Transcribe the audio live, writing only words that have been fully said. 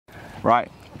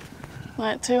Right.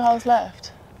 Right, 2 holes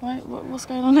left. Wait, what's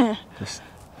going on here? Just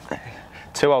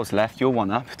 2 holes left. You're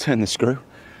 1 up. Turn the screw.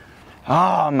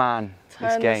 Oh man,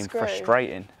 this game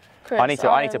frustrating. Chris, I need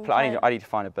to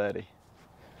find a birdie.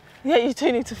 Yeah, you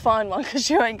do need to find one because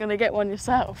you ain't gonna get one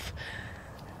yourself.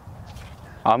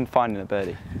 I'm finding a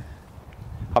birdie.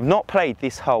 I've not played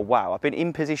this hole well. I've been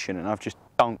in position and I've just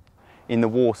dunked in the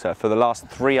water for the last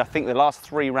 3. I think the last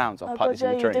 3 rounds I've putted this in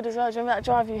the tree. Yeah, you did as well. Do you remember that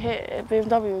drive you hit at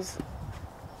BMW was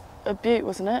a beaut,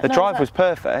 wasn't it? The drive was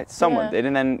perfect. Someone did,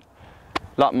 and then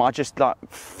I just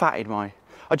fatted my.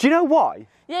 Do you know why?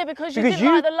 Yeah, because you didn't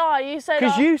like the lie. You said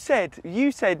because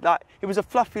you said like it was a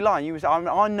fluffy line. You was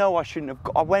I know I shouldn't have.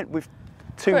 I went with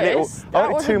too little. I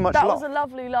went with too much. That was a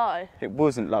lovely lie. It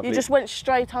wasn't lovely. You just went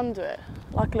straight under it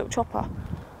like a little chopper.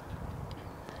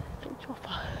 Little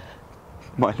chopper.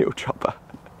 My little chopper.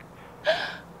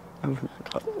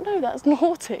 No, that's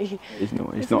naughty. It's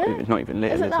not. It's not even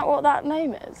little. Isn't that what that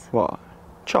name is? What?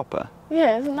 Chopper.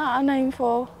 Yeah, isn't that a name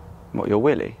for? What, your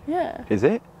willy? Yeah. Is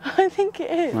it? I think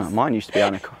it is. Well, mine used to be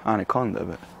anaconda,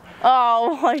 but.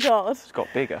 Oh my god. It's got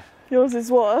bigger. Yours is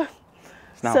what?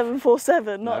 It's now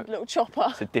 747, not a little chopper.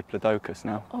 It's a diplodocus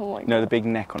now. Oh my god. You know the big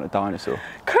neck on a dinosaur.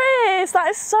 Chris, that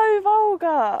is so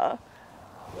vulgar.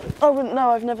 Oh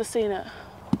no, I've never seen it.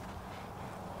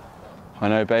 I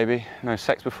know, baby. No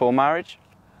sex before marriage.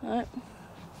 Right.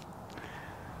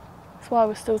 That's why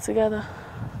we're still together.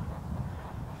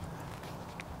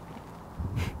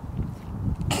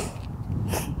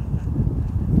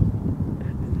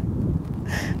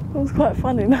 That was quite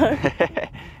funny, no?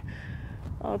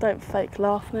 Oh, don't fake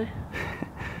laugh me.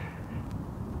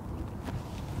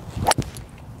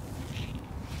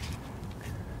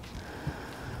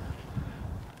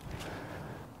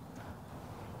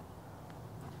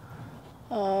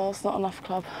 Oh, it's not enough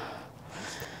club.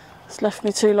 It's left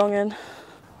me too long in.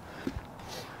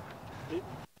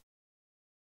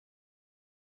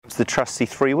 It's the trusty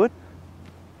 3-wood.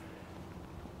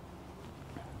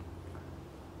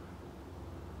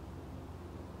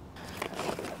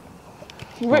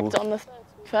 You ripped it on the third,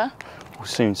 to be fair. We'll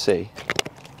soon see.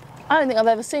 I don't think I've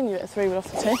ever seen you at a 3-wood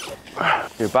off the tee.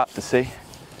 You're about to see.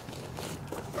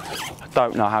 I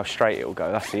don't know how straight it'll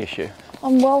go, that's the issue.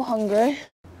 I'm well hungry.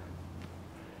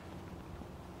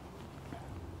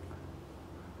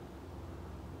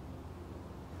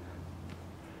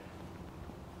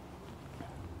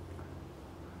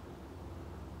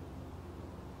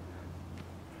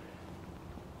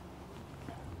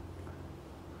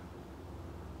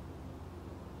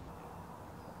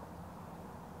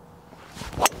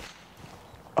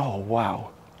 Oh,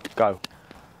 wow. Go.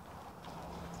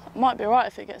 Might be alright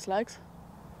if it gets legs.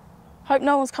 Hope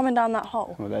no one's coming down that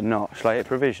hole. Well, they're not. Shall I hit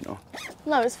provisional?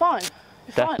 No, it's fine.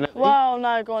 You're Definitely? fine. Well,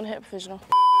 no, go on, hit provisional.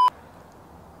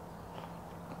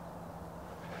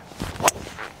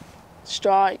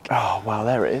 Strike. Oh, wow,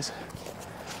 there it is.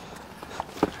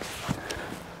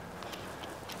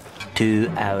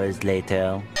 2 hours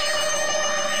later.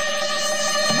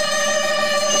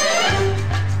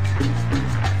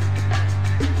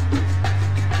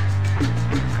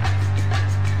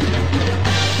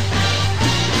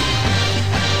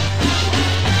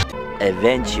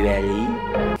 Eventually.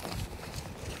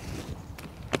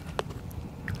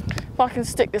 If I can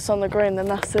stick this on the green, then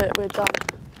that's it, we're done.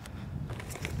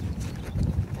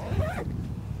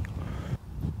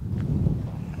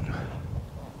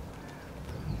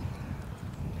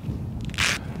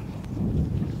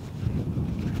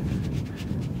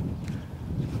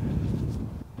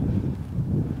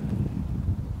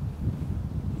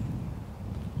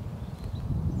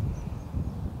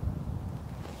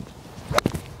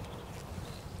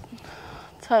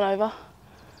 Turn over.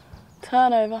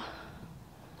 Turn over.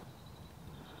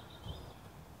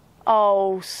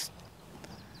 Oh.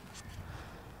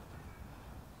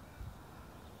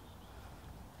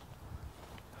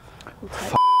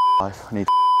 Life. I need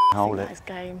to hold it. Nice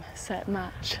game, set,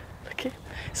 match. Look at him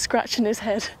scratching his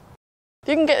head. If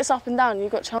you can get this up and down,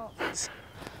 you've got chances.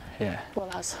 Yeah. Well,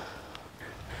 as.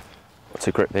 Got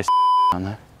to grip this down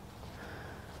there.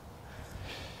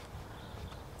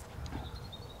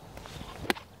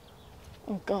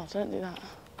 Oh God, don't do that.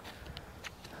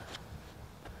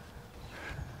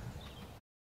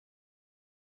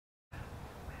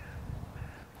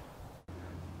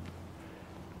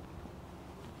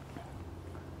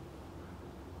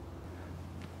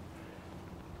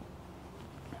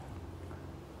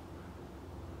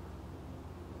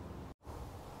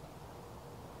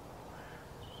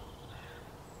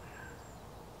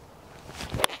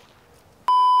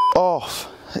 Off.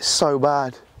 It's so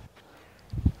bad.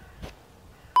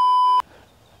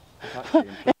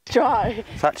 It's dry.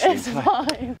 It's actually It's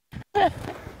fine.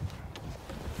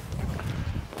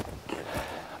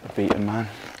 beaten man.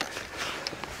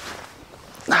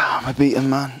 I'm a beaten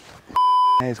man.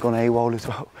 He's gone AWOL as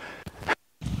well.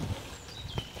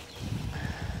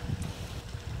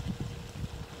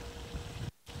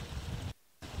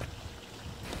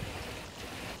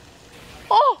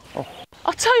 Oh!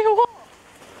 I'll tell you what.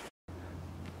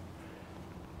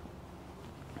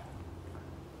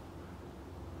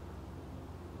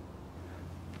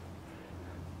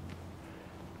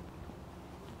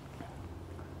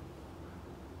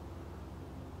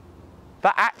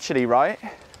 That actually, right?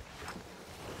 Can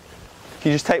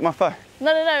you just take my phone?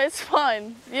 No, it's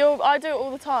fine. I do it all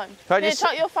the time.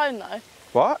 Chuck your phone though.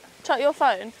 What? Chuck your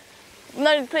phone.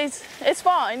 No, please. It's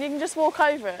fine. You can just walk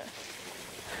over it.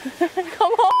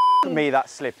 Come on. Me,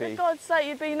 that's slippy. For God's sake,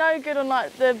 you'd be no good on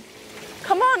like the...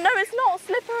 Come on, no, it's not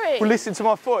slippery. Well, listen to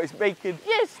my foot, it's making...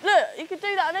 Yes, look, you could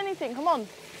do that on anything. Come on.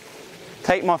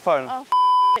 Take my phone. Oh,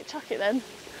 it, chuck it then.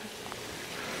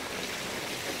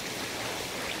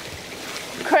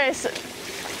 Chris.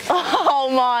 Oh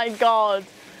my God.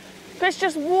 Chris,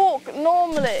 just walk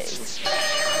normally.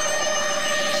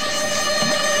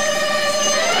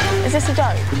 Is this a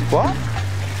joke? What?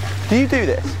 Do you do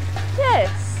this? Yes.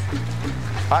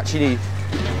 I actually need...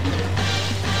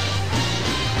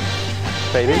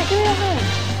 Baby? Yeah, give me your hand.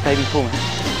 Baby, pull me.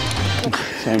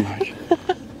 So much.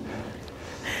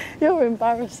 You're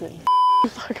embarrassing.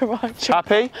 It's like a right job.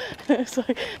 Happy? It's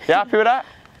like... You happy with that?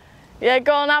 Yeah,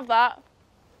 go on, have that.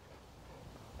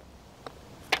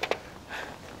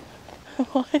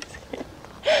 What is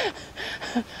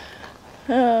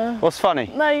it? What's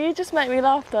funny? No, you just make me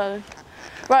laugh, darling.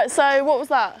 Right, so what was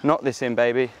that? Knock this in,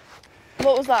 baby.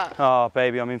 What was that? Oh,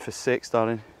 baby, I'm in for 6,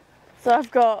 darling. So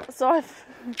I've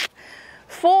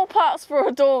 4 putts for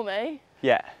a dormy.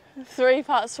 Yeah. 3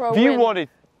 putts for a If win. you wanted...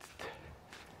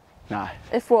 No.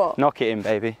 If what? Knock it in,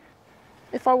 baby.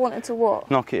 If I wanted to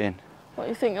what? Knock it in. What,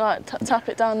 you think, like, tap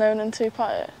it down there and then 2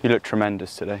 putt it? You look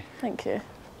tremendous today. Thank you.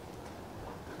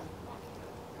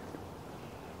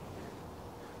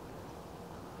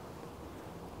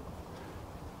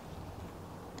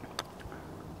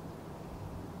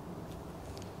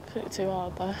 Put it too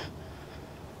hard though.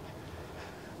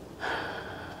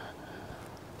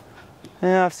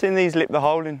 Yeah, I've seen these lip the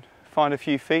hole and find a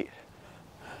few feet.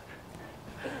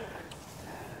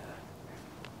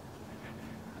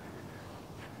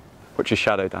 What's your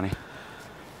shadow, Danny?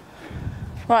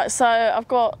 Right, so I've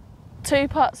got 2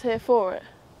 putts here for it.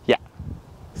 Yeah.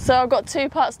 So I've got 2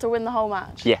 putts to win the whole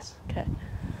match? Yes. Okay.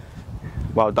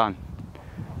 Well done.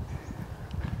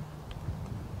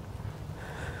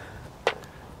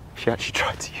 She actually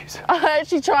tried to use it. I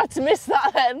actually tried to miss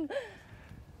that then.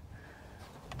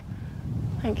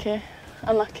 Thank you.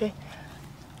 Unlucky.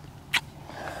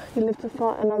 You live to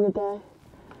fight another day.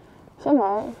 It's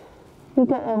alright. You'll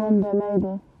get there one day,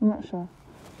 maybe. I'm not sure.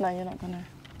 No, you're not gonna.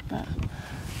 But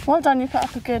well done, you put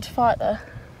up a good fight there.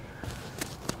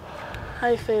 How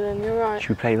you feeling? You're right. Should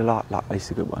we play the last? This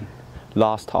is a good one.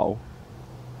 Last hole.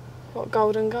 What,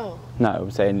 golden goal? No,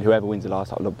 I'm saying whoever wins the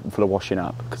last hole for the washing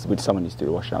up, because someone needs to do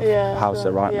the washing up. Yeah. How's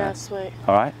the right, yeah, man? Sweet.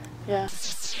 All right. Yeah.